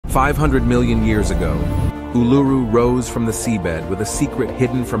500 million years ago, Uluru rose from the seabed with a secret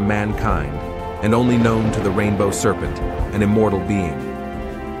hidden from mankind and only known to the Rainbow Serpent, an immortal being.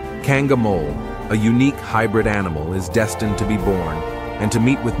 Kangamole, a unique hybrid animal, is destined to be born and to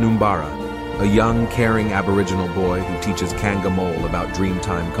meet with Noombara, a young, caring Aboriginal boy who teaches Kangamole about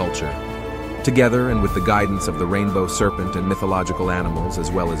Dreamtime culture. Together, and with the guidance of the Rainbow Serpent and mythological animals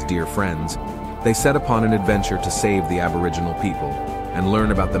as well as dear friends, they set upon an adventure to save the Aboriginal people and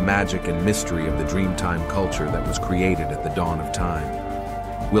learn about the magic and mystery of the Dreamtime culture that was created at the dawn of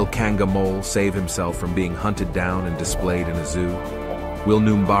time. Will Kangamole save himself from being hunted down and displayed in a zoo? Will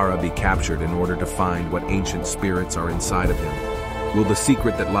Noombara be captured in order to find what ancient spirits are inside of him? Will the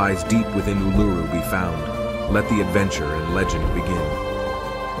secret that lies deep within Uluru be found? Let the adventure and legend begin.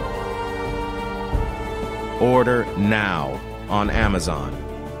 Order now on Amazon.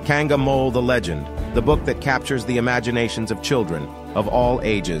 Kangamole The Legend, the book that captures the imaginations of children of all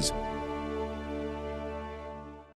ages